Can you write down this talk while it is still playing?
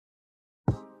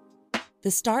The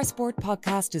Star Sport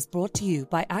podcast is brought to you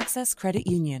by Access Credit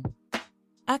Union.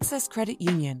 Access Credit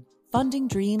Union, funding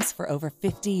dreams for over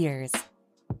 50 years.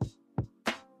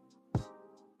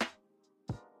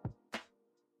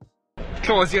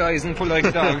 Close your eyes and pull like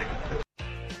a dog.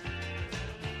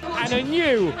 And a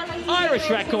new Irish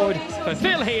record for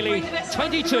Phil Healy,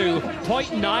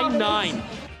 22.99.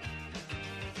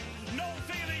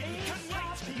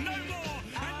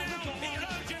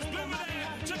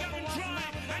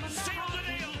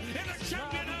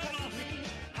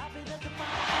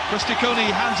 Christy Cooney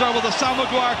hands over the Sam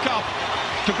Maguire Cup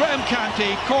to Graham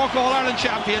Canty, Cork All-Ireland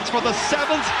champions for the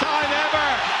 7th time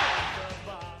ever.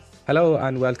 Hello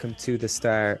and welcome to the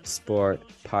Star Sport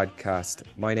podcast.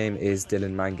 My name is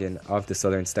Dylan Mangan of the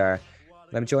Southern Star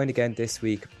and I'm joined again this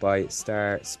week by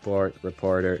Star Sport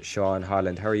reporter Sean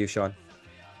Holland. How are you, Sean?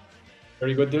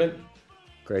 Very good, Dylan.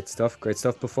 Great stuff.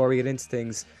 Before we get into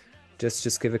things,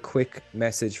 just give a quick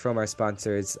message from our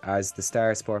sponsors as the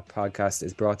Star Sport podcast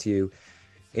is brought to you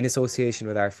in association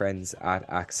with our friends at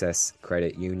Access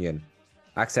Credit Union.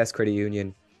 Access Credit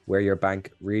Union, where your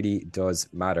bank really does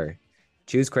matter.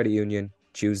 Choose credit union,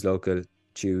 choose local,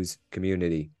 choose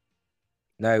community.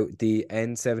 Now, the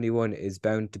N71 is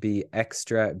bound to be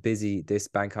extra busy this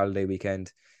bank holiday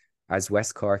weekend as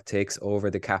West Cork takes over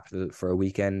the capital for a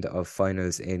weekend of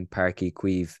finals in Páirc Uí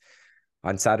Chaoimh.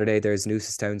 On Saturday, there's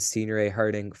Newcestown's Senior A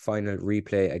hurling final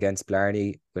replay against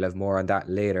Blarney. We'll have more on that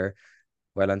later.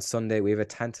 While on Sunday, we have a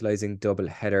tantalising double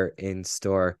header in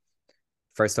store.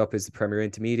 First up is the Premier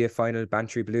Intermediate final.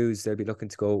 Bantry Blues, they'll be looking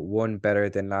to go one better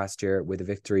than last year with a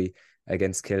victory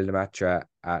against Kildamatra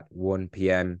at 1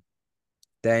 p.m.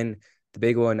 Then the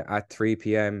big one at 3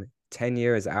 p.m, 10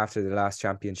 years after the last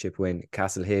championship win,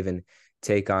 Castlehaven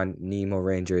take on Nemo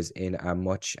Rangers in a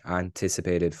much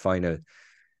anticipated final.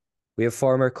 We have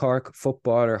former Cork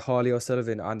footballer Hawley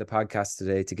O'Sullivan on the podcast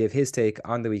today to give his take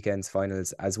on the weekend's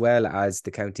finals, as well as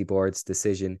the County Board's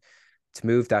decision to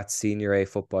move that Senior A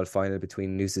football final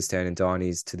between Newcestown and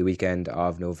Donnies to the weekend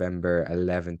of November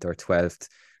 11th or 12th.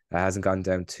 It hasn't gone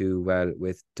down too well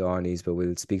with Donnies, but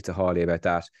we'll speak to Hawley about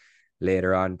that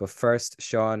later on. But first,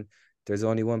 Sean, there's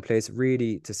only one place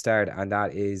really to start, and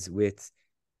that is with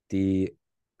the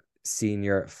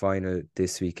senior final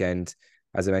this weekend.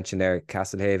 As I mentioned there,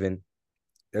 Castlehaven,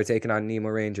 they're taking on Nemo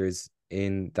Rangers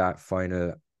in that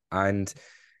final. And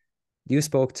you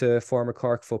spoke to former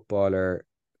Cork footballer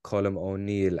Colm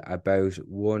O'Neill about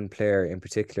one player in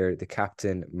particular, the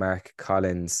captain, Mark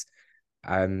Collins.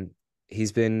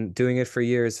 He's been doing it for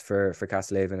years for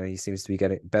Castlehaven and he seems to be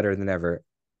getting better than ever.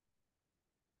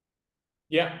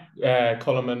 Yeah,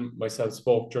 Colm and myself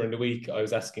spoke during the week. I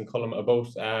was asking Colm about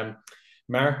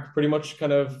Mark, pretty much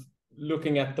kind of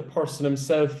looking at the person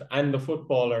himself and the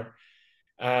footballer.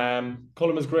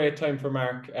 Colm is great time for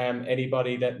Mark.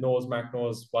 Anybody that knows Mark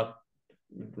knows what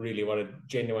a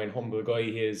genuine, humble guy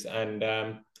he is. And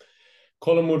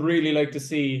Colm would really like to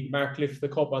see Mark lift the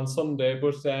cup on Sunday,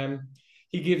 but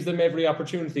he gives them every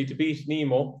opportunity to beat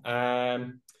Nemo.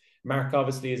 Mark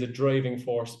obviously is a driving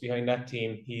force behind that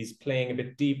team. He's playing a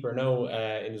bit deeper now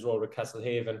in his role with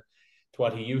Castlehaven to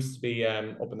what he used to be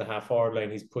up in the half-forward line.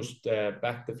 He's pushed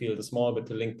back the field a small bit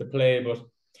to link the play. But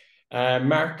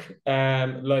Mark,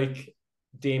 like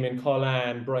Damien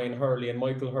Collan, Brian Hurley and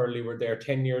Michael Hurley were there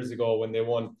 10 years ago when they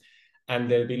won.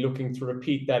 And they'll be looking to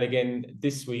repeat that again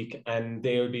this week. And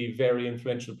they'll be very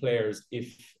influential players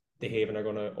if the Haven are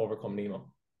going to overcome Nemo.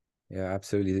 Yeah,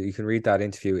 absolutely. You can read that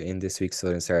interview in this week's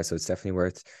Southern Star, so it's definitely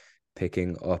worth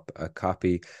picking up a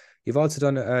copy. You've also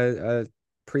done a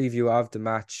preview of the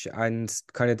match, and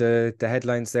kind of the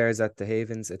headlines there is that the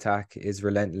Haven's attack is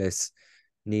relentless.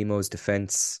 Nemo's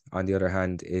defence, on the other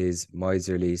hand, is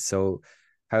miserly. So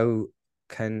how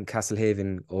can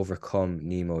Castlehaven overcome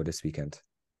Nemo this weekend?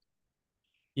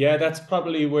 Yeah, that's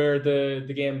probably where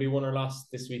the game be won or lost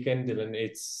this weekend, Dylan.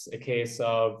 It's a case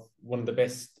of one of the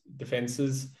best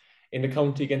defences in the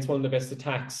county against one of the best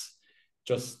attacks.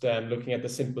 Just looking at the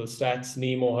simple stats,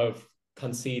 Nemo have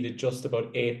conceded just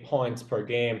about 8 points per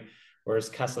game, whereas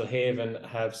Castlehaven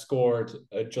have scored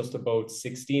just about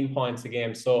 16 points a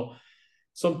game. So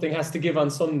something has to give on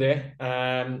Sunday.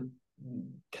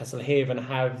 Castlehaven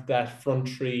have that front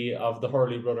three of the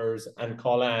Hurley brothers and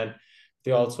Collan.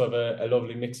 They also have a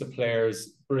lovely mix of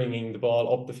players bringing the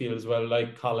ball up the field as well,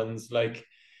 like Collins, like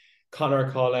Conor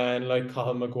Collan, like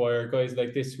Cathal Maguire, guys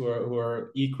like this who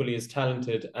are equally as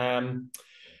talented.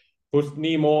 But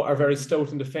Nemo are very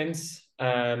stout in defence.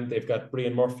 They've got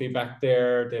Brian Murphy back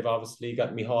there. They've obviously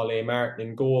got Micheál A. Martin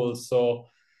in goals. So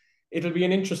it'll be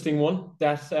an interesting one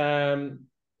that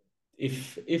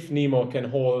if Nemo can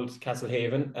hold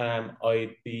Castlehaven,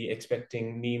 I'd be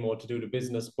expecting Nemo to do the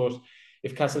business. But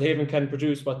if Castlehaven can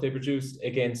produce what they produced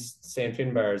against St.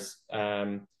 Finbarr's,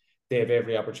 they have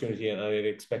every opportunity, and I'd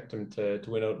expect them to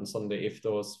win out on Sunday if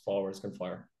those forwards can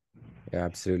fire. Yeah,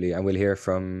 absolutely. And we'll hear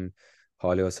from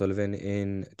Hawley O'Sullivan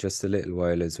in just a little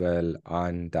while as well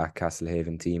on that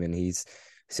Castlehaven team. And he's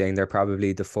saying they're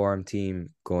probably the form team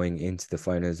going into the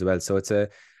final as well. So it's a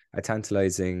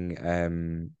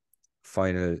tantalising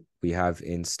final we have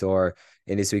in store.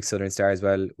 In this week's Southern Star as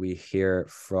well, we hear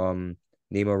from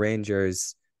Nemo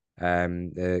Rangers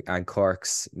and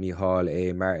Cork's Micheál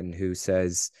A. Martin, who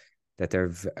says that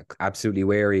they're absolutely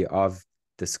wary of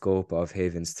the scope of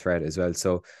Haven's threat as well.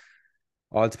 So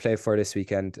all to play for this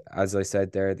weekend. As I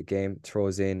said there, the game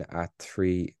throws in at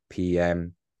 3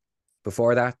 p.m.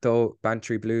 Before that, though,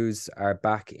 Bantry Blues are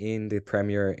back in the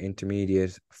Premier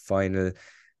Intermediate final.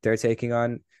 They're taking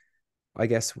on, I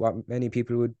guess, what many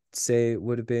people would say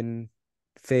would have been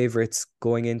favourites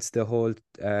going into the whole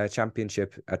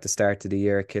championship at the start of the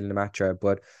year, Kilnamatra.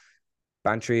 But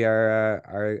Bantry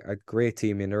are a great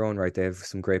team in their own right. They have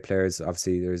some great players.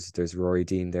 Obviously, there's Rory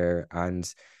Dean there,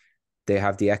 and they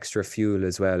have the extra fuel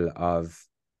as well of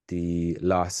the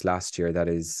loss last year that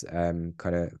is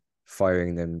kind of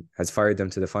fired them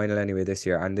to the final anyway this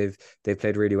year, and they've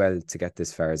played really well to get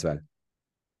this far as well.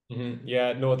 Mm-hmm.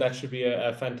 Yeah, no, that should be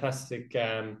a fantastic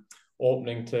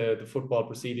opening to the football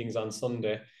proceedings on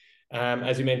Sunday.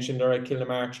 As you mentioned, all right,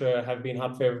 Kilnamartyr have been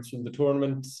hot favourites from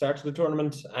the start of the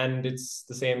tournament, and it's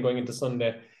the same going into Sunday.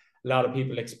 A lot of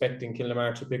people expecting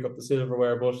Kilnamartyr to pick up the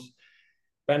silverware, but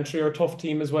Bantry are a tough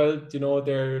team as well. You know,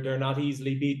 they're not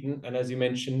easily beaten, and as you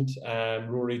mentioned,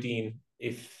 Rory Dean,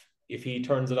 if he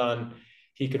turns it on,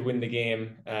 he could win the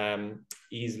game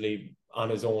easily on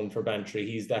his own for Bantry.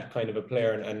 He's that kind of a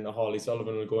player, and Hawley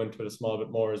Sullivan will go into it a small bit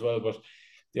more as well. But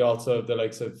they also have the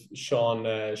likes of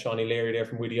Shawnee Leary there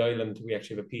from Whiddy Island. We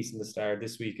actually have a piece in the Star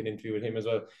this week, an interview with him as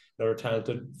well. Another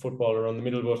talented footballer on the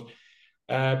middle.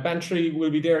 But Bantry will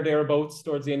be thereabouts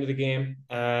towards the end of the game.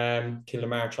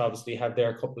 Kilnamartyr obviously have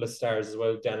their couple of stars as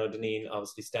well. Dan O'Deneen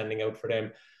obviously standing out for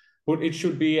them. But it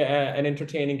should be an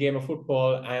entertaining game of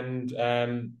football, and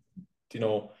you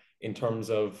know, in terms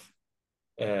of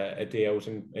a day out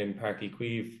in Páirc Uí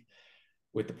Chaoimh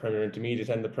with the Premier Intermediate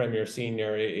and the Premier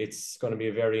Senior, it's going to be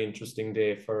a very interesting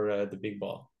day for the big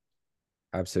ball.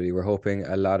 Absolutely. We're hoping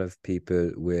a lot of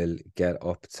people will get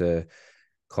up to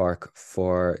Cork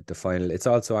for the final. It's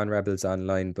also on Rebels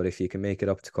Online, but if you can make it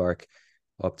up to Cork,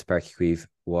 up to Páirc Uí Chaoimh,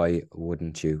 why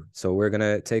wouldn't you? So we're going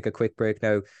to take a quick break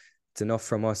now. It's enough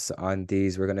from us on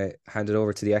these. We're going to hand it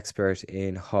over to the expert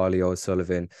in Hawley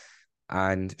O'Sullivan.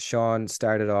 And Sean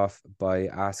started off by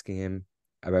asking him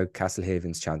about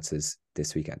Castlehaven's chances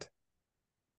this weekend.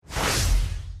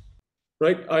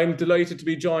 Right, I'm delighted to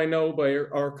be joined now by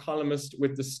our columnist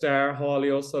with the Star, Hawley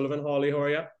O'Sullivan. Hawley, how are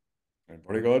you?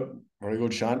 Very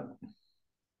good, Sean.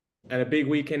 And a big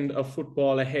weekend of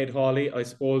football ahead, Hawley. I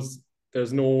suppose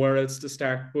there's nowhere else to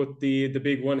start but the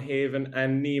big one, Haven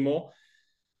and Nemo.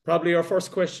 Probably our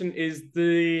first question is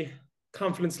the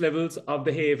confidence levels of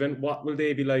the Haven. What will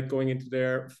they be like going into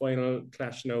their final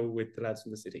clash now with the lads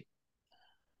from the city?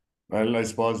 Well, I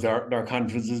suppose their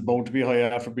confidence is bound to be high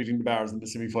after beating the Bars in the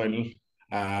semi-final.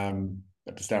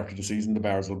 At the start of the season, the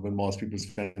Bars would have been most people's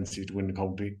fancy to win the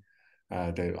county.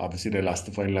 They lost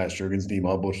the final last year against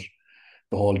Nemo, but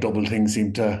the whole double thing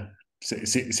seemed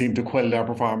to quell their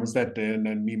performance that day. And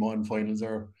then Nemo and finals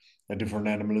are a different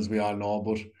animal, as we all know.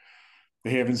 But the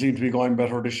Haven seem to be going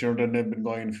better this year than they've been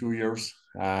going in a few years.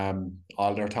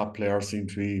 All their top players seem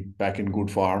to be back in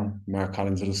good form. Mark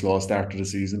Collins had a slow start to the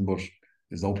season, but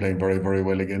is now playing very, very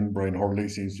well again. Brian Hurley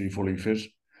seems to be fully fit.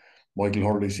 Michael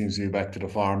Hurley seems to be back to the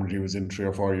form that he was in 3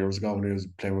 or 4 years ago when he was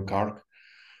playing with Cork.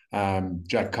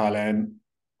 Jack Collan,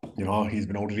 you know, he's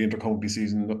been out of the intercounty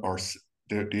season or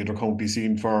the intercounty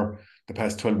scene for the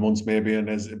past 12 months maybe, and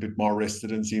is a bit more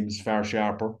rested and seems far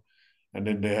sharper. And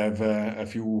then they have a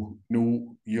few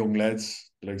new young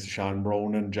lads like Sean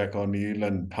Brown and Jack O'Neill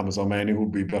and Thomas O'Mahony,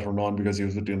 who'd be better known because he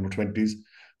was with the under-20s. You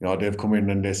know, they've come in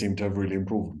and they seem to have really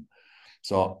improved.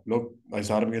 So, look, I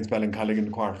saw them against Ballincollig in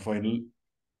the quarter-final.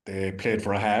 They played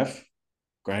for a half.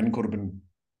 Grand could have been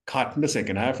caught in the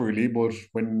second half, really, but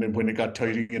when it got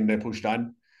tight again, they pushed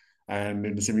on. And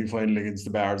in the semi-final against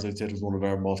the Bars, I'd say it was one of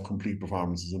their most complete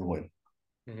performances in a while.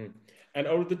 Mm-hmm. And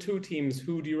out of the two teams,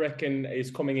 who do you reckon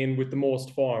is coming in with the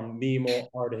most form, Nemo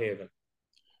or the Haven?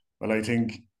 Well, I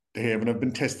think the Haven have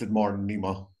been tested more than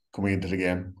Nemo coming into the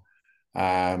game.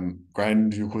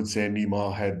 Grand, you could say Nemo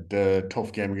had a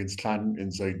tough game against Clan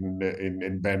inside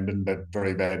in Bandon, that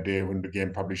very bad day when the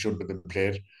game probably should have been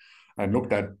played. And look,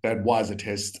 that was a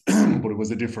test, but it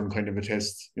was a different kind of a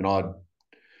test. You know,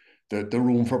 the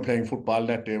room for playing football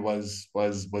that day was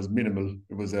minimal.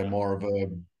 It was a more of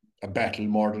a battle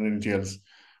more than anything else.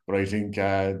 But I think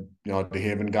they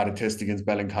haven't got a test against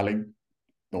Ballincollig.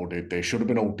 No, they should have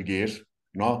been out the gate.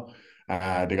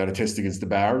 They got a test against the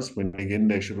Bars. When again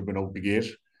they should have been out the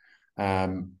gate.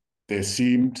 They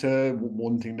seem to,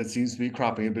 one thing that seems to be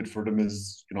cropping a bit for them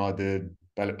is the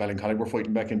Ballincollig were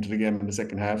fighting back into the game in the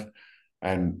second half,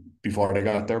 and before they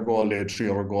got their goal, they had 3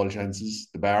 other goal chances.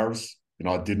 The Bars,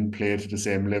 didn't play to the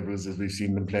same levels as we've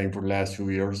seen them playing for the last few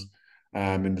years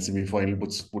in the semi-final,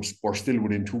 but were still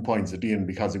within 2 points at the end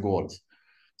because of goals.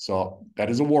 So that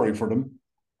is a worry for them.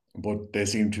 But they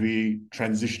seem to be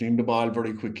transitioning the ball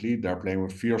very quickly. They're playing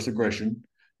with fierce aggression.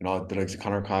 The likes of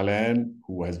Conor Callan,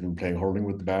 who has been playing hurling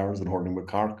with the Bars and hurling with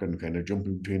Cork and kind of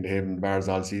jumping between the Haven and the Bars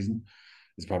all season,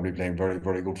 is probably playing very,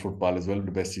 very good football as well.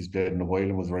 The best he's played in a while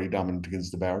and was very dominant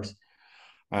against the Bars.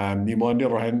 Nemo, on the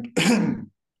other hand,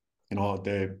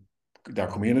 they're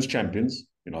coming in as champions.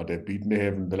 They've beaten the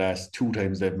Haven the last 2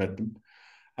 times they've met them.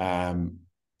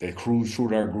 They cruised through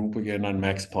their group again on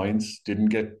max points. Didn't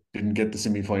get the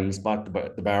semi-final spot.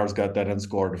 The Bars got that on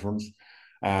score difference.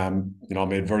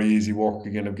 Made very easy work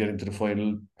again of getting to the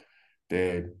final.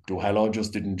 Duhallow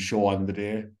just didn't show on the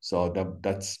day. So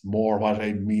that's more what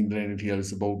I mean than anything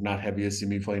else about not having a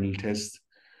semi-final test.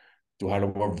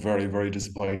 Duhallow were very, very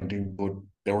disappointing, but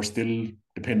they were still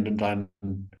dependent on,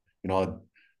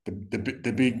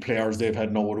 the big players they've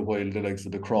had now a while, the likes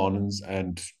of the Cronins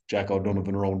and Jack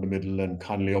O'Donovan around the middle and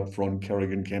Connolly up front.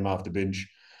 Kerrigan came off the bench.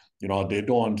 They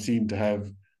don't seem to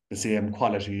have the same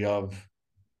quality of,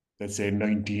 let's say,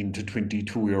 19 to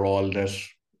 22-year-old that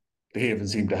the Haven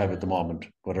seem to have at the moment.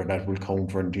 Whether that will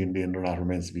count for anything in the end or not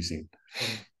remains to be seen.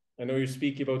 I know you're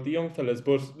speaking about the young fellas,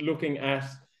 but looking at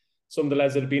some of the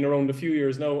lads that have been around a few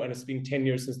years now, and it's been 10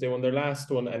 years since they won their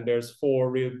last one, and there's 4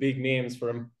 real big names for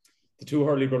them. The 2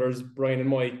 Hurley brothers, Brian and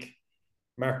Mike,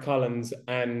 Mark Collins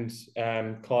and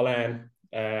Colin,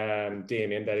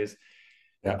 Damien, that is.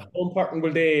 Yeah. How important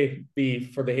will they be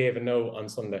for the Haven now on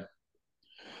Sunday?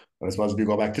 I suppose if you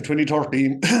go back to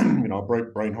 2013,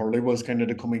 Brian Hurley was kind of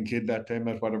the coming kid that time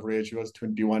at whatever age he was,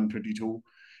 21, 22.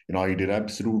 He did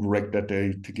absolute wreck that day.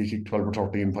 I think he kicked 12 or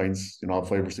 13 points,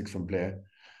 5 or 6 from play.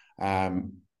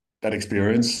 That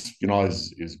experience,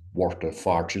 is worth a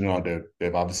fortune.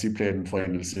 They've obviously played in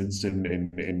finals since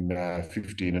in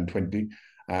 15 and 20.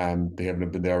 They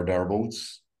haven't been there or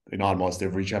thereabouts in almost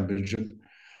every championship.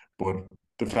 But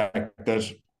the fact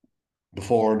that the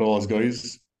 4 of those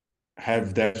guys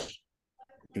have that,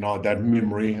 that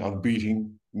memory of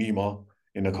beating Nemo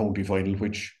in a county final,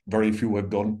 which very few have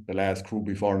done. The last crew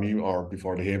before Nemo or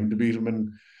before the Haven to beat them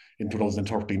in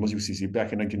 2013 was UCC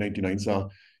back in 1999. So,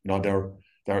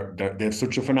 they have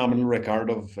such a phenomenal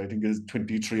record of, I think it's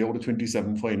 23 out of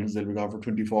 27 finals. They'll be gone for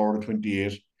 24 out of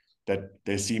 28. That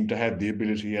they seem to have the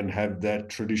ability and have that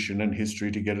tradition and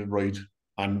history to get it right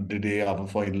on the day of a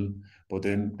final. But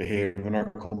then the Haven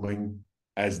are coming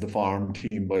as the farm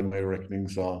team by my reckoning,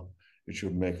 so it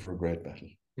should make for a great battle.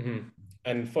 Mm-hmm.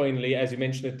 And finally, as you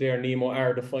mentioned it there, Nemo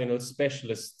are the final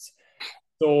specialists.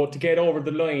 So to get over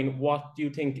the line, what do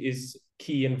you think is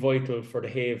key and vital for the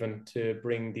Haven to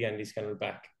bring the Andy Scannell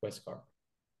back, West Cork?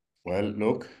 Well,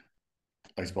 look,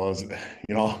 I suppose,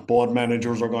 both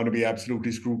managers are going to be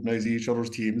absolutely scrutinising each other's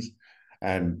teams.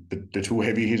 And the 2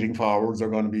 heavy-hitting forwards are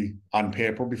going to be, on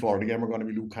paper before the game, are going to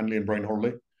be Luke Connolly and Brian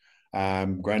Hurley.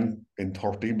 Grant, in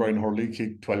 13, Brian Hurley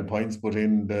kicked 12 points, but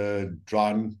in the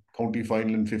drawn county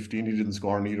final in 15, he didn't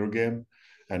score in either game.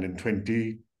 And in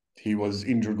 20, he was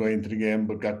injured going into the game,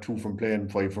 but got 2 from play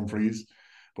and 5 from frees.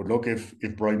 But look, if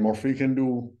Brian Murphy can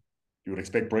do, you would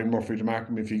expect Brian Murphy to mark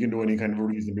him. If he can do any kind of a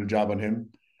reasonable job on him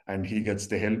and he gets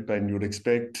the help, and you'd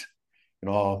expect,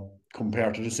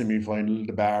 compared to the semi-final,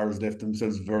 the Bars left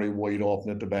themselves very wide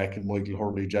open at the back, and Michael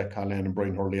Hurley, Jack Callahan and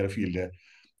Brian Hurley had a field day.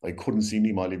 I couldn't see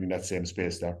Nemo leaving that same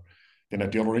space there. Then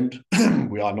at the other end,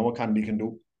 we all know what Candy can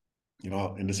do.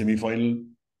 In the semi-final,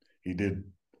 he did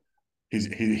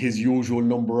his usual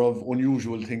number of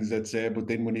unusual things, let's say, but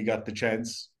then when he got the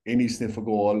chance, any sniff a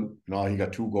goal, he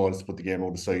got 2 goals to put the game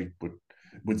out of sight, but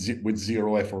with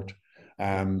 0 effort.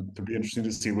 It'll be interesting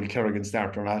to see will Kerrigan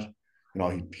start or not.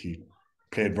 He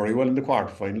played very well in the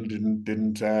quarterfinal,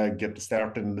 didn't get the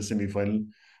start in the semi-final,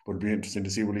 but it'll be interesting to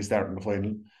see will he start in the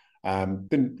final.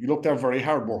 Then you look, they're very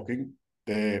hardworking.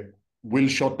 They will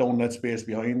shut down that space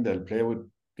behind. They'll play with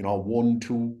 1,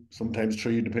 2, sometimes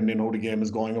 3, depending on how the game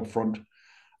is going up front.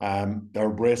 They're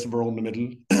abrasive around the middle,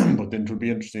 but then it will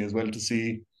be interesting as well to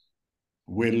see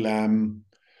will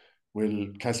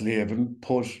Castlehaven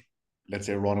put, let's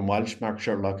say, Ronan Walsh, Mark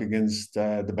Sherlock against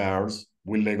the Bars.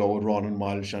 Will they go with Ronan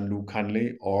Walsh and Luke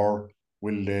Connolly, or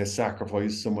will they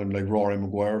sacrifice someone like Rory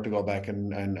Maguire to go back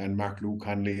and mark Luke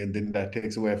Conley, and then that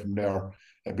takes away from their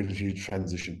ability to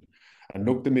transition. And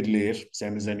look, the middle eight,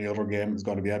 same as any other game, is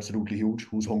going to be absolutely huge.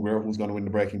 Who's hungrier? Who's going to win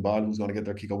the breaking ball? Who's going to get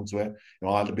their kick-outs away?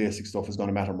 All the basic stuff is going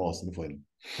to matter most in the final.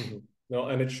 Mm-hmm. No,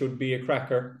 and it should be a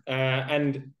cracker.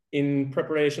 And in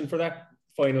preparation for that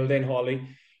final then, Hawley,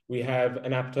 we have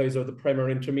an appetizer, the Premier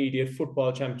Intermediate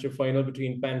Football Championship final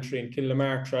between Bantry and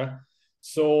Kilnamartyra.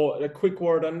 So a quick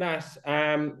word on that.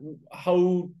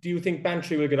 How do you think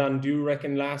Bantry will get on? Do you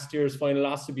reckon last year's final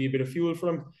loss will be a bit of fuel for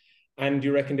them? And do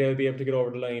you reckon they'll be able to get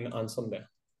over the line on Sunday?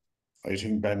 I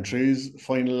think Bantry's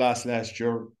final loss last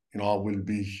year, will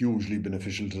be hugely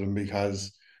beneficial to them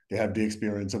because they have the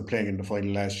experience of playing in the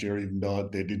final last year, even though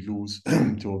they did lose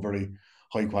to a very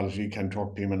high quality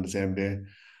Cork team on the same day.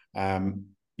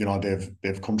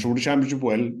 They've come through the championship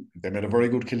well. They made a very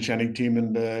good Kilshannig team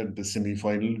in the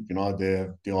semi-final. They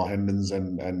have the O'Hendons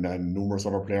and numerous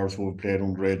other players who have played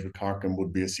underage with Cork and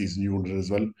would be a seasoned unit as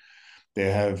well.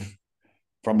 They have,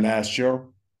 from last year,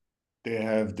 they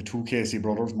have the two Casey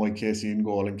brothers, Mike Casey in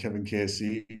goal and Kevin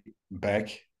Casey,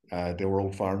 back. They were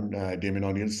out for him. Damien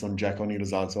O'Neill's son, Jack O'Neill,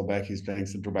 is also back. He's playing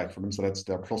centre back for them. So that's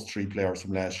their plus 3 players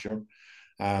from last year.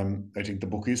 I think the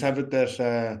bookies have it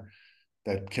that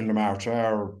Kilnamartyra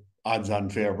are odds-on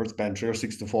favourites. Bantry are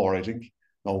 6-4, I think.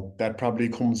 Now, that probably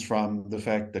comes from the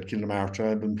fact that Kilnamartyra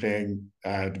have been playing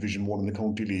Division 1 in the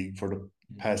County League for the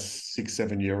past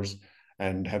 6-7 years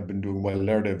and have been doing well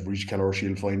there. They've reached Keller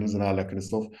Shield finals and all that kind of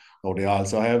stuff. Now, they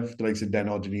also have the likes of Dan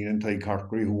O'Deneen and Ty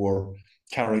Corkery, who were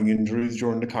carrying injuries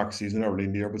during the Cork season early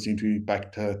in the year, but seem to be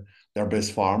back to their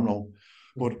best form now.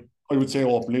 But I would say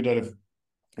openly that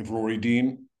if Rory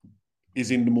Dean is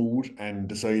in the mood and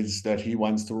decides that he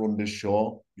wants to run this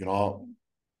show,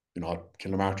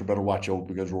 Kilnamartyra better watch out,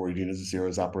 because Rory Dean is a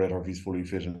serious operator if he's fully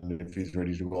fit and if he's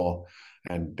ready to go.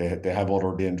 And they have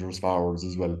other dangerous forwards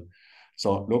as well.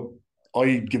 So look,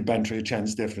 I'd give Bantry a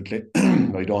chance, definitely.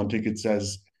 I don't think it's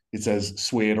as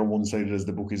swayed or one-sided as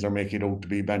the bookies are making it out to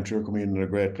be. Bantry are coming in a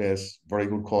great place. Very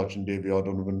good coach in Davy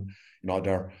O'Donovan.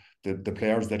 The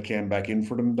players that came back in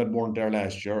for them that weren't there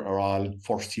last year are all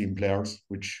first-team players,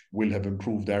 which will have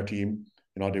improved their team.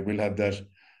 They will have that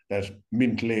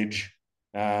mental edge,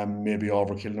 maybe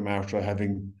over Kilnamartyra,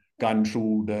 having gone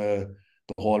through the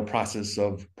whole process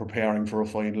of preparing for a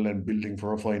final and building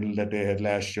for a final that they had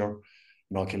last year.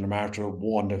 Kilnamartyra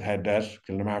won't have had that.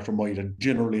 Kilnamartyra might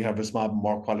generally have a small bit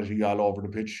more quality all over the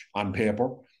pitch on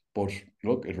paper. But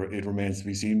look, it remains to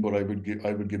be seen. But I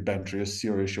would give Bantry a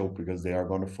serious shout, because they are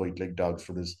going to fight like dogs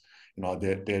for this.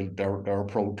 They're a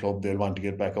proud club. They'll want to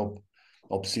get back up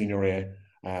Senior A.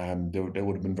 They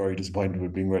would have been very disappointed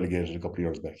with being relegated a couple of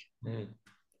years back.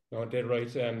 No, they're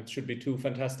right. Should be two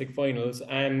fantastic finals.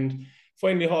 And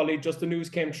finally, Hawley, just the news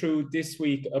came through this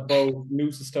week about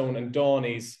Newcestown and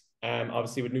Dawneys.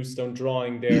 Obviously, with Newcestown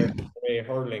drawing their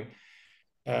hurling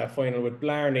final with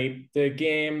Blarney. The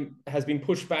game has been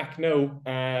pushed back now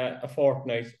a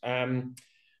fortnight.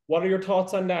 What are your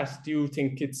thoughts on that? Do you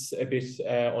think it's a bit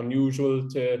unusual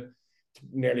to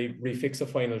nearly refix a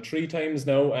final 3 times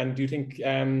now? And do you think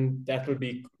that will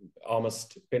be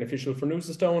almost beneficial for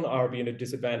Newcestown, or being a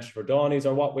disadvantage for Dawneys?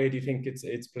 Or what way do you think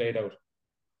it's played out?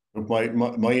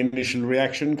 My initial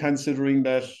reaction, considering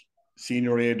that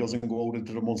Senior A doesn't go out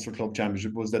into the Munster Club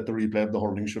Championship, was that the replay of the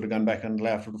hurling should have gone back and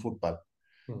after the football.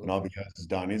 Because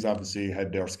Donny's obviously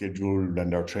had their schedule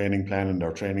and their training plan and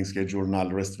their training schedule and all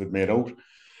the rest of it made out.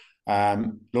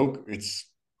 Look, it's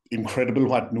incredible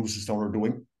what Newcestown are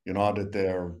doing.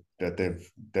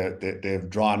 That they've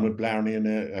drawn with Blarney in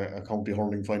a county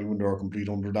hurling final when they were complete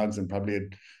underdogs and probably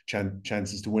had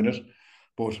chances to win it.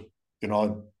 But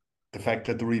the fact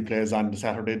that the replay is on the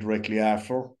Saturday directly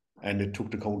after, and it took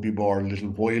the county board a little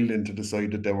while then to decide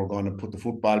that they were going to put the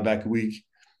football back a week.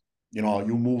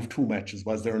 You move 2 matches.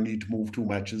 Was there a need to move 2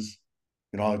 matches?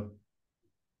 The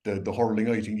hurling,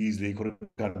 I think, easily could have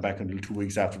gone back until 2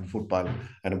 weeks after the football,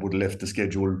 and it would have left the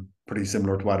schedule pretty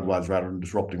similar to what it was, rather than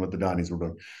disrupting what the Donnies were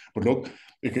doing. But look,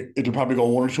 it'll probably go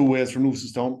 1 or 2 ways for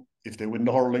Newcestown. If they win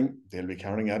the hurling, they'll be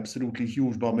carrying absolutely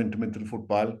huge momentum into the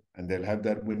football, and they'll have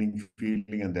that winning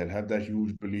feeling, and they'll have that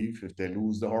huge belief. If they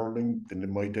lose the hurling, then it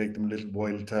might take them a little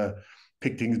while to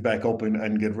pick things back up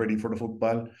and get ready for the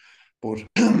football. But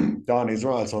Donnies are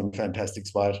also in a fantastic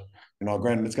spot.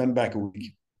 Granted, it's gone back a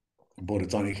week, but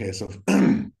it's only a case of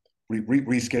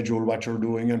reschedule what you're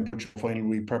doing and put your final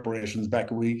week preparations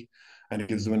back a week, and it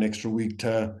gives them an extra week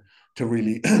to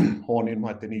really hone in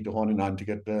what they need to hone in on to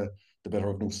get the better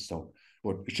of Newcestown.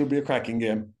 But it should be a cracking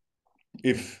game.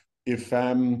 If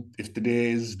the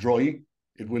day is dry,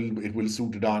 it will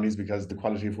suit the Donnies because the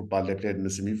quality of football they played in the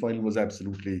semi-final was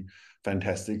absolutely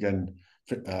fantastic, and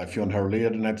Fionn Hurley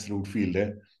had an absolute field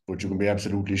day. But you can be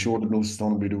absolutely sure that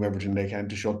Newcestown will be doing everything they can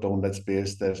to shut down that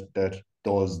space that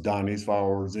those Donnies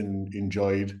forwards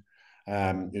enjoyed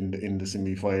in the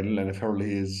semi-final. And if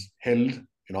Hurley is held,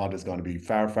 there's going to be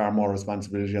far more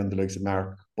responsibility on the likes of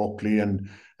Mark Buckley and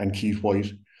Keith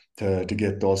White to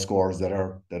get those scores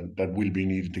that will be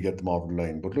needed to get them over the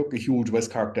line. But look, a huge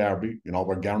West Cork derby.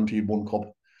 We're guaranteed one cup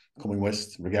coming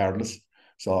west regardless.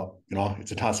 So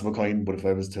it's a toss of a coin. But if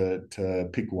I was to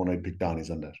pick one, I'd pick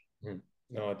Donnies on that.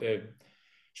 No, they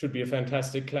should be a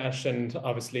fantastic clash, and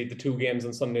obviously the two games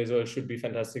on Sunday as well should be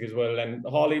fantastic as well. And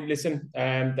Hawley, listen,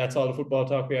 that's all the football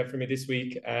talk we have for me this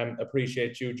week.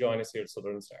 Appreciate you joining us here at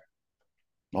Southern Star.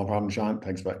 No problem, Sean.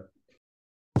 Thanks, bye.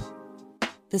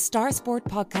 The Star Sport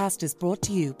podcast is brought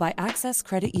to you by Access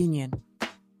Credit Union.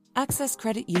 Access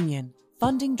Credit Union,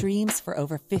 funding dreams for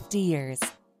over 50 years.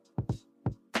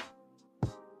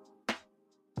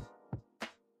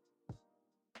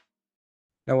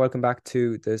 Now, welcome back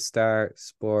to the Star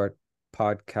Sport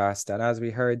podcast. And as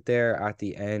we heard there at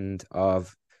the end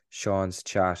of Sean's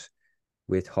chat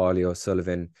with Hawley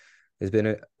O'Sullivan, there's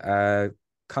been a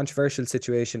controversial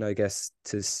situation, I guess,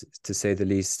 to say the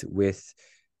least, with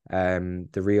the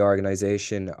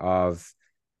reorganisation of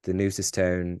the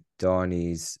Newcestown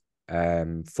Donnies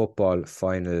football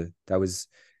final that was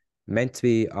meant to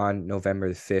be on November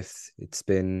the 5th. It's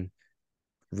been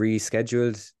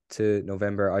rescheduled to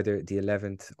November either the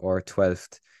 11th or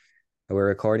 12th. We're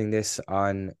recording this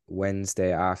on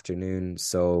Wednesday afternoon,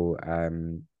 so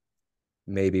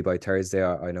maybe by Thursday,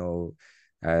 I know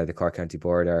the Cork County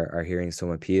Board are hearing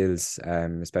some appeals,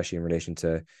 especially in relation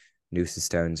to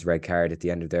Newcestown's red card at the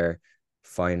end of their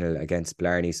final against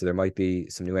Blarney. So there might be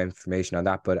some new information on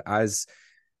that. But as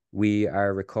we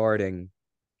are recording,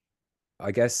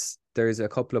 I guess there's a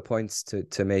couple of points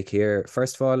to make here.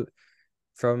 First of all,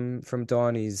 from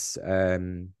Donny's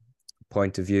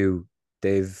point of view,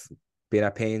 they've been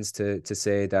at pains to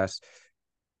say that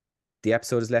the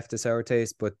episode has left a sour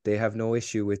taste, but they have no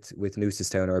issue with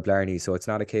Newcestown or Blarney. So it's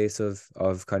not a case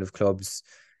of kind of clubs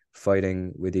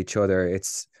fighting with each other.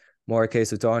 It's more a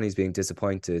case of Donny's being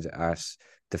disappointed at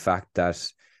the fact that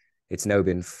it's now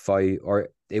been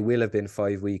it will have been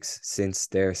 5 weeks since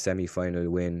their semi-final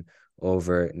win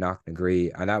over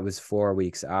Knocknagree, and that was 4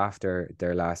 weeks after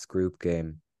their last group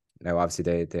game. Now,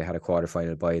 obviously, they had a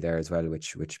quarter-final bye there as well,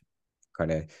 which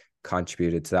kind of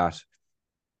contributed to that.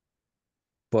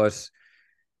 But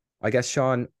I guess,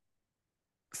 Sean,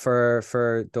 for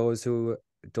those who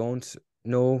don't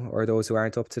know or those who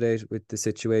aren't up to date with the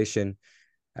situation,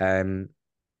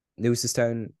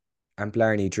 Newcestown and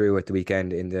Blarney drew at the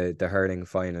weekend in the hurling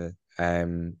final.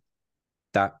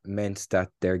 That meant that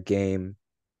their game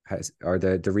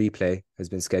the replay has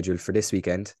been scheduled for this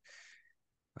weekend,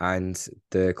 and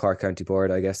the Cork County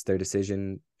Board, I guess their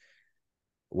decision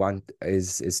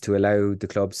is to allow the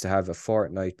clubs to have a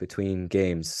fortnight between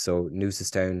games. So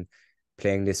Newcestown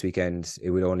playing this weekend,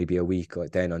 it would only be a week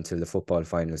then until the football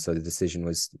final. So the decision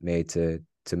was made to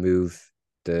move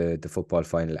the football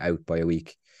final out by a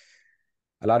week.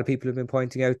 A lot of people have been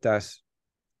pointing out that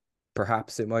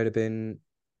perhaps it might have been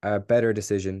a better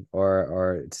decision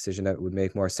or a decision that would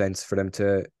make more sense for them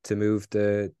to move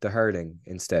the hurling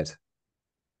instead.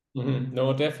 Mm-hmm.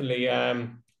 No, definitely.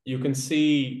 You can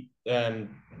see the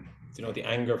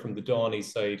anger from the Donny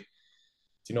side.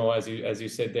 As you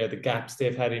said there, the gaps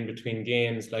they've had in between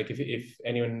games. Like if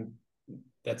anyone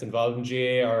that's involved in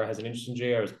GA or has an interest in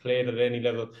GA or has played at any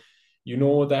level,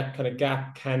 that kind of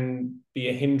gap can be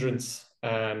a hindrance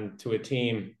to a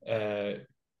team.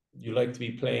 You like to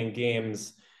be playing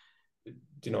games,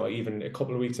 even a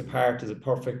couple of weeks apart is a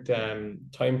perfect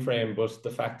time frame. But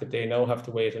the fact that they now have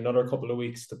to wait another couple of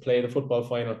weeks to play the football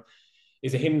final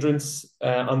is a hindrance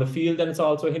on the field, and it's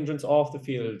also a hindrance off the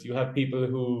field. You have people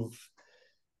who've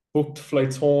booked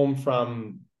flights home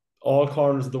from all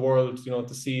corners of the world,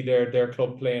 to see their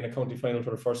club play in a county final for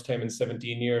the first time in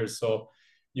 17 years. So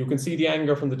you can see the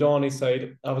anger from the Donny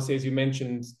side. Obviously, as you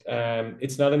mentioned,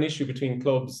 it's not an issue between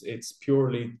clubs. It's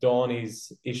purely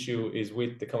Donny's issue is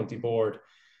with the county board.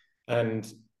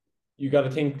 And you got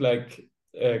to think like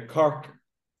Cork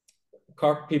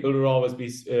people will always be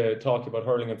talking about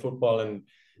hurling and football, and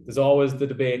there's always the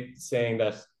debate saying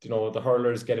that the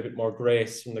hurlers get a bit more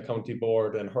grace from the county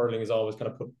board, and hurling is always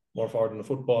kind of put more forward than the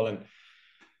football. And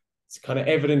it's kind of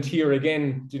evident here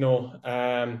again,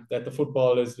 that the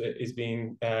football is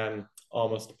being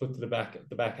almost put to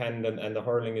the backhand, and the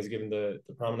hurling is given the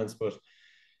prominence. But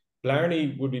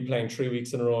Blarney would be playing 3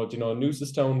 weeks in a row.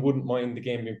 Newcestown wouldn't mind the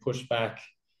game being pushed back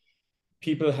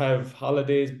people have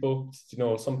holidays booked.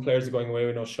 Some players are going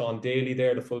away. Sean Daly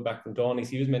there, the fullback from Donny's,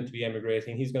 he was meant to be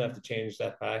emigrating. He's going to have to change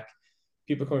that back.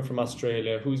 People coming from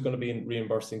Australia, who's going to be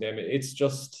reimbursing them?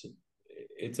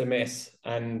 It's a mess.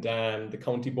 And the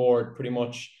county board pretty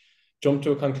much jumped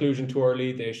to a conclusion too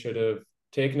early. They should have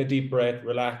taken a deep breath,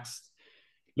 relaxed,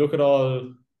 look at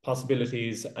all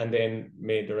possibilities, and then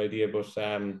made their idea. But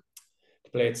to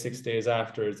play it 6 days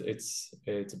after, it's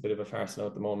a bit of a farce now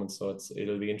at the moment. So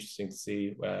it'll be interesting to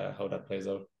see how that plays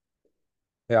out.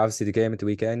 Yeah, obviously the game at the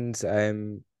weekend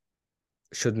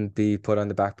shouldn't be put on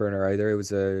the back burner either. It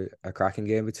was a cracking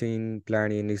game between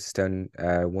Blarney and Newcestown.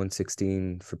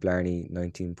 116 for Blarney,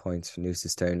 19 points for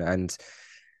Newcestown. And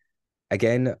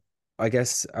again, I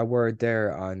guess a word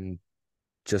there on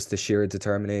just the sheer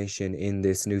determination in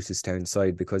this Newcestown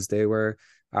side, because they were,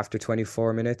 after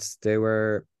 24 minutes, they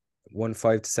were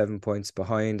 5 to 7 points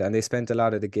behind, and they spent a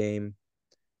lot of the game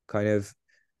kind of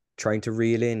trying to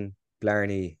reel in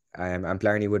Blarney, and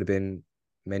Blarney would have been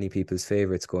many people's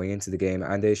favourites going into the game,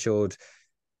 and they showed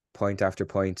point after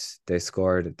point they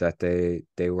scored that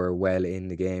they were well in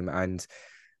the game, and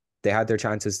they had their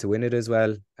chances to win it as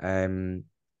well.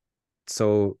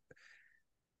 So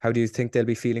how do you think they'll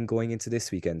be feeling going into this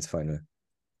weekend's final?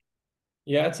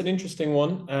 Yeah, it's an interesting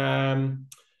one.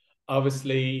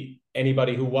 Obviously,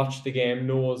 anybody who watched the game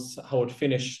knows how it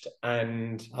finished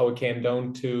and how it came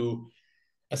down to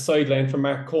a sideline from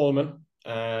Mark Coleman.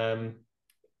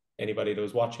 Anybody that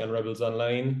was watching on Rebels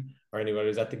Online or anybody who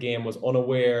was at the game was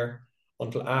unaware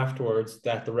until afterwards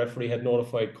that the referee had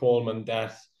notified Coleman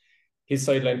that his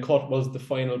sideline cut was the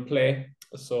final play.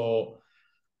 So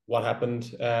what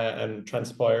happened and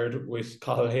transpired with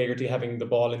Cathal Hagerty having the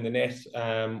ball in the net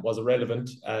was irrelevant,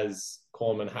 as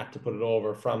Coleman had to put it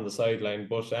over from the sideline.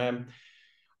 But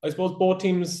I suppose both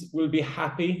teams will be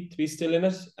happy to be still in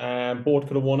it. Both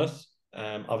could have won it.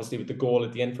 Obviously, with the goal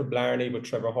at the end for Blarney, but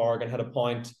Trevor Horgan had a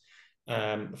point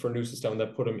for Newcestown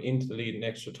that put him into the lead in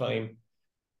extra time.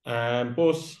 But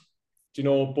both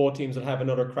teams will have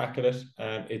another crack at it.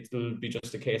 It'll be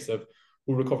just a case of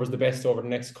who recovers the best over the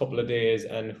next couple of days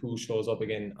and who shows up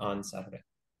again on Saturday.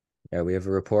 Yeah, we have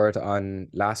a report on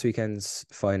last weekend's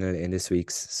final in this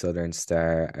week's Southern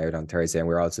Star out on Thursday, and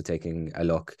we're also taking a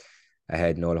look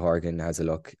ahead. Noel Horgan has a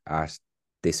look at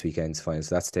this weekend's final,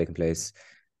 so that's taking place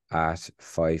at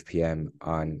 5 p.m.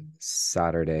 on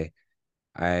Saturday.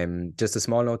 Just a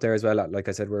small note there as well. Like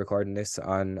I said, we're recording this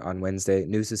on Wednesday.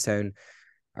 Newcestown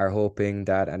are hoping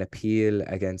that an appeal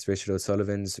against Richard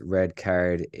O'Sullivan's red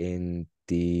card in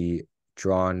the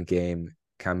drawn game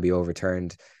can be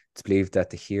overturned. It's believed that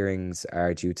the hearings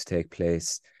are due to take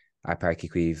place at Páirc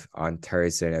Uí Chaoimh on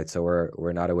Thursday night, so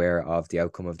we're not aware of the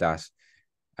outcome of that.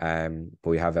 But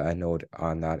we have a note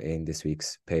on that in this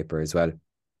week's paper as well.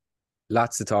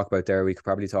 Lots to talk about there. We could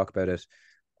probably talk about it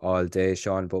all day,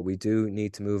 Sean, but we do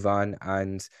need to move on,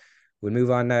 and we'll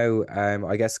move on now.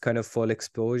 I guess kind of full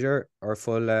exposure or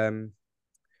full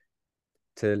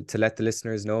to let the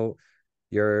listeners know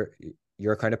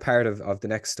you're kind of part of the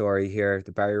next story here.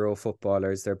 The Barry Row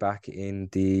footballers, they're back in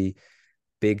the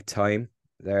big time.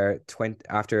 They're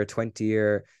after a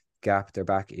 20-year gap, they're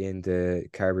back in the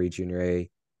Carbery Junior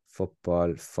A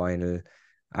football final.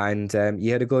 And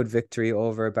you had a good victory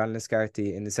over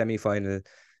Ballinascarthy in the semi-final.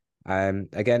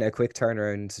 Again, a quick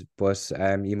turnaround, but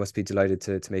you must be delighted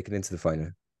to make it into the final.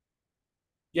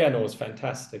 Yeah, no, it was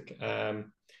fantastic.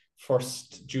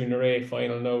 First Junior A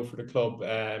final now for the club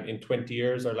in 20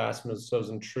 years. Our last one was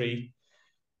 2003.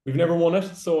 We've never won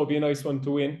it, so it'll be a nice one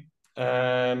to win.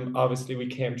 Obviously, we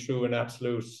came through an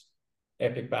absolute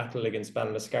epic battle against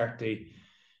Ballinascarthy.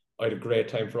 I had a great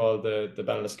time for all the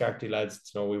Ballinascarthy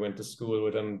lads. We went to school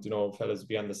with them. Fellas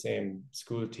be on the same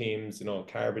school teams.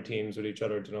 Carbery teams with each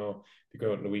other. Be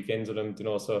going out on the weekends with them.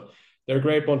 So they're a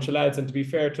great bunch of lads. And to be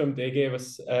fair to them, they gave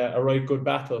us a right good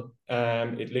battle.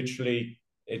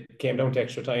 It came down to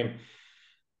extra time,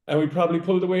 and we probably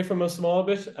pulled away from a small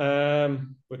bit.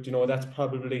 But that's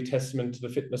probably testament to the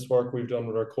fitness work we've done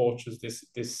with our coaches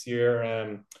this year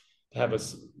to have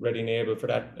us ready and able for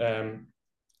that.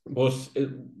 But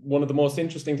one of the most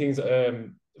interesting things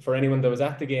for anyone that was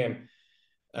at the game,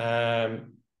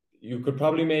 you could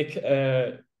probably make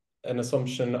an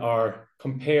assumption or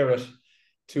compare it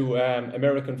to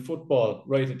American football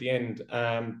right at the end.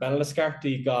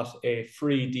 Ballinascarthy got a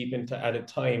free deep into added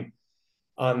time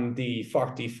on the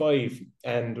 45,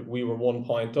 and we were 1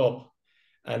 point up.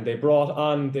 And they brought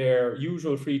on their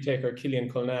usual free taker, Killian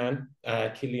Culnan.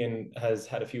 Killian has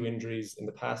had a few injuries in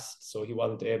the past, so he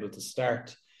wasn't able to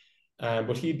start.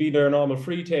 But he'd be their normal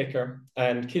free taker.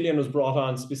 And Killian was brought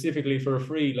on specifically for a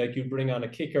free, like you bring on a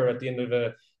kicker at the end of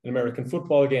an American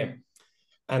football game.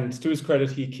 And to his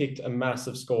credit, he kicked a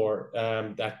massive score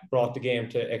that brought the game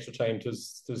to extra time. It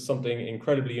was something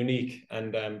incredibly unique,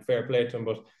 and fair play to him.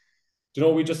 But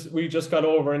we just got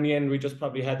over in the end. We just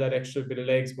probably had that extra bit of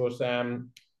legs. But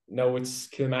now it's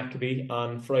Kilmacabea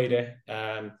on Friday.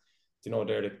 They're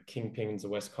the kingpins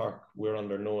of West Cork. We're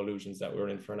under no illusions that we're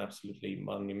in for an absolutely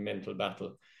monumental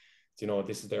battle.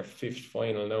 This is their 5th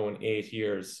final now in 8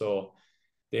 years. So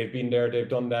they've been there, they've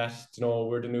done that.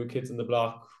 We're the new kids in the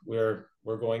block. We're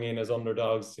going in as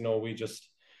underdogs. We just,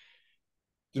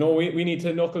 we need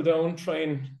to knuckle down, try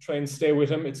and stay with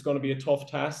them. It's going to be a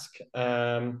tough task.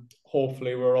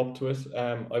 Hopefully we're up to it.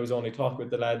 I was only talking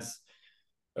with the lads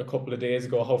a couple of days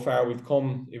ago how far we've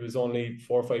come. It was only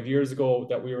 4 or 5 years ago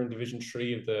that we were in Division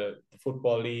 3 of the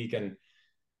Football League, and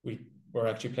we were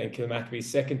actually playing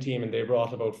Kilmacabea's second team, and they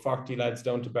brought about 40 lads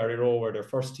down to Barryrow, where their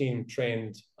first team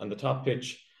trained on the top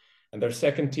pitch, and their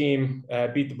second team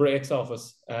beat the brakes off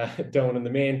us down in the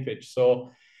main pitch.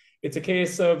 So it's a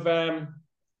case of, we're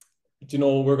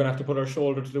going to have to put our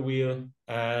shoulder to the wheel.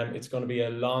 It's going to be a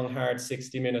long, hard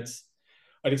 60 minutes.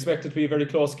 I'd expect it to be a very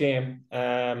close game.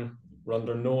 We're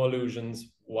under no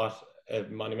illusions what a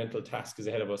monumental task is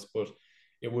ahead of us, but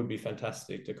it would be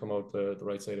fantastic to come out the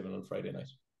right side of it on Friday night.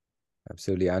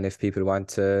 Absolutely. And if people want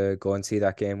to go and see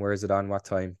that game, where is it on? What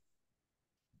time?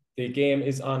 The game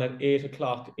is on at 8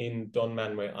 o'clock in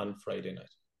Dunmanway on Friday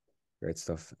night. Great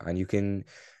stuff. And you can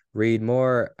read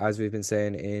more, as we've been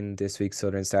saying, in this week's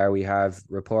Southern Star. We have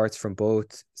reports from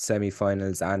both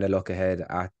semi-finals and a look ahead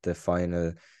at the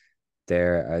final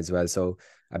there as well. So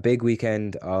a big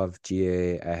weekend of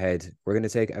GAA ahead. We're going to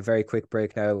take a very quick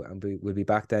break now, and we'll be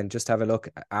back then. Just have a look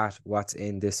at what's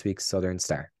in this week's Southern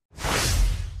Star.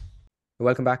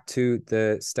 Welcome back to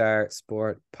the Star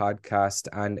Sport podcast,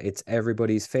 and it's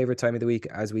everybody's favorite time of the week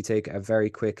as we take a very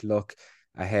quick look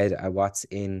ahead at what's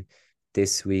in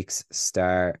this week's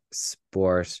Star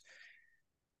Sport.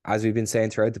 As we've been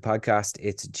saying throughout the podcast,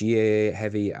 it's GAA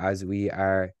heavy as we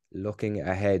are looking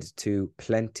ahead to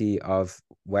plenty of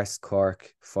West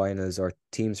Cork finals, or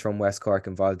teams from West Cork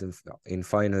involved in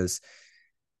finals.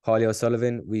 Hawley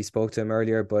O'Sullivan, we spoke to him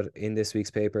earlier, but in this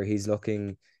week's paper, he's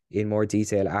looking in more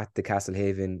detail at the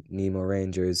Castlehaven Nemo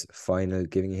Rangers final,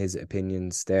 giving his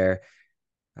opinions there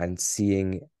and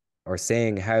saying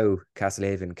how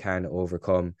Castlehaven can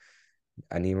overcome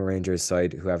a Nemo Rangers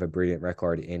side who have a brilliant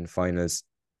record in finals.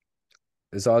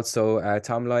 There's also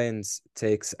Tom Lyons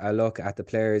takes a look at the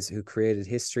players who created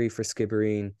history for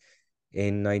Skibbereen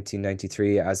in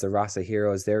 1993 as the Rasa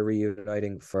Heroes. They're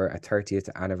reuniting for a 30th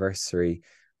anniversary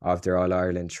of their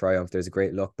All-Ireland triumph. There's a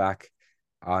great look back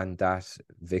on that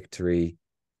victory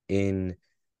in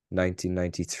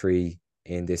 1993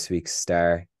 in this week's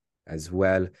Star as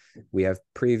well. We have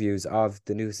previews of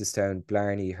the Newcestown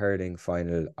Blarney hurling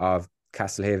final, of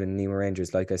Castlehaven Nemo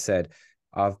Rangers, like I said,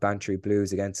 of Bantry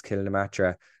Blues against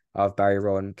Kilnamatra, of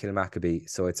Barryrow and Kilmacabea.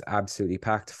 So it's absolutely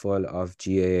packed full of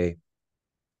GAA.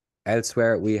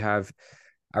 Elsewhere, we have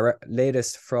our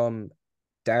latest from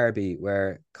Derby,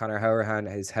 where Conor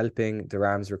Hourahan is helping the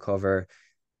Rams recover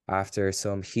after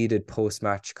some heated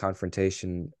post-match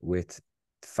confrontation with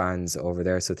fans over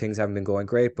there. So things haven't been going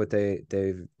great, but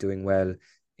they're doing well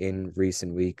in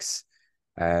recent weeks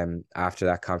after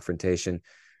that confrontation.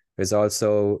 There's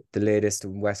also the latest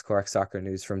West Cork soccer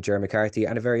news from Ger McCarthy,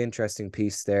 and a very interesting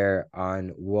piece there on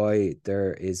why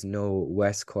there is no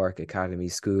West Cork Academy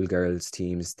schoolgirls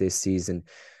teams this season,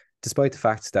 despite the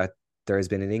fact that there has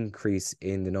been an increase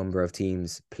in the number of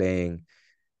teams playing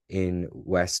in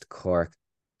West Cork.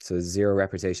 So zero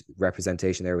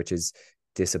representation there, which is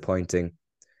disappointing.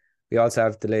 We also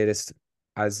have the latest,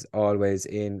 as always,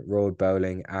 in road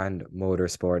bowling and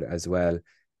motorsport, as well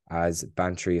as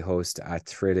Bantry host a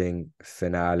thrilling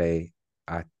finale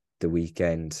at the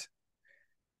weekend.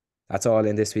 That's all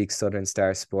in this week's Southern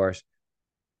Star Sport.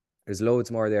 There's loads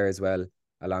more there as well,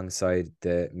 alongside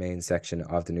the main section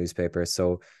of the newspaper.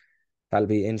 So that'll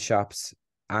be in shops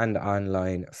and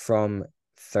online from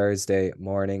Thursday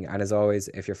morning. And as always,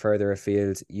 if you're further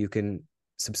afield, you can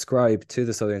subscribe to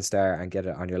the Southern Star and get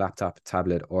it on your laptop,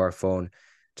 tablet or phone.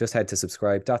 Just head to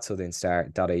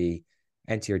subscribe.southernstar.ie,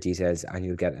 enter your details, and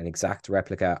you'll get an exact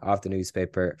replica of the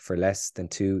newspaper for less than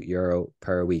 €2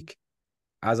 per week.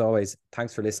 As always,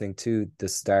 thanks for listening to the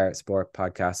Star Sport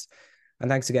podcast, and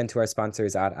thanks again to our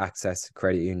sponsors at Access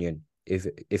Credit Union.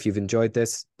 If you've enjoyed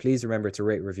this, please remember to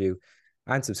rate, review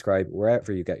and subscribe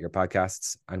wherever you get your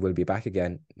podcasts, and we'll be back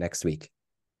again next week.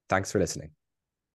 Thanks for listening.